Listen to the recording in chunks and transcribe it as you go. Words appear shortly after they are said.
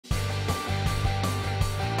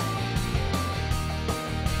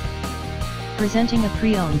Presenting a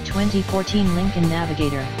pre-owned 2014 Lincoln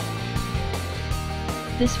Navigator.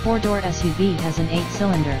 This 4-door SUV has an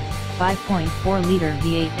 8-cylinder, 5.4-liter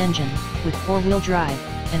V8 engine, with 4-wheel drive,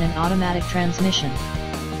 and an automatic transmission.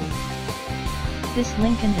 This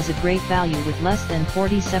Lincoln is a great value with less than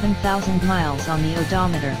 47,000 miles on the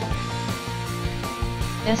odometer.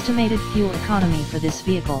 Estimated fuel economy for this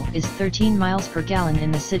vehicle is 13 miles per gallon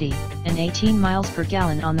in the city, and 18 miles per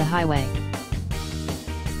gallon on the highway.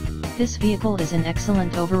 This vehicle is in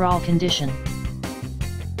excellent overall condition.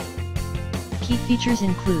 Key features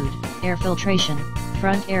include air filtration,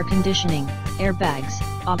 front air conditioning, airbags,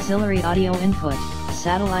 auxiliary audio input,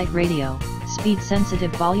 satellite radio,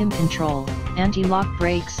 speed-sensitive volume control, anti-lock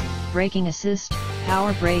brakes, braking assist,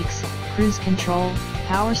 power brakes, cruise control,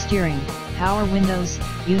 power steering, power windows,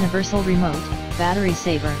 universal remote, battery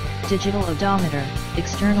saver, digital odometer,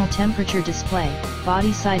 external temperature display,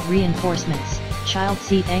 body side reinforcements, child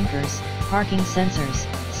seat anchors, parking sensors,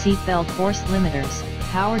 seat belt force limiters,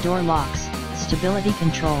 power door locks, stability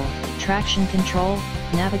control, traction control,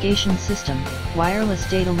 navigation system, wireless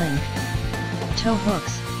data link, tow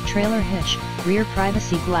hooks, trailer hitch, rear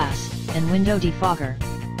privacy glass, and window defogger.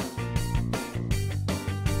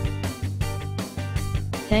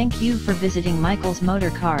 Thank you for visiting Michael's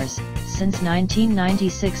Motorcars. Since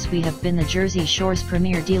 1996 we have been the Jersey Shore's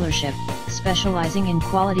premier dealership, specializing in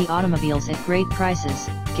quality automobiles at great prices,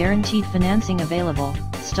 guaranteed financing available.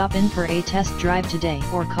 Stop in for a test drive today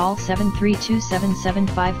or call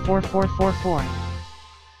 732-775-4444.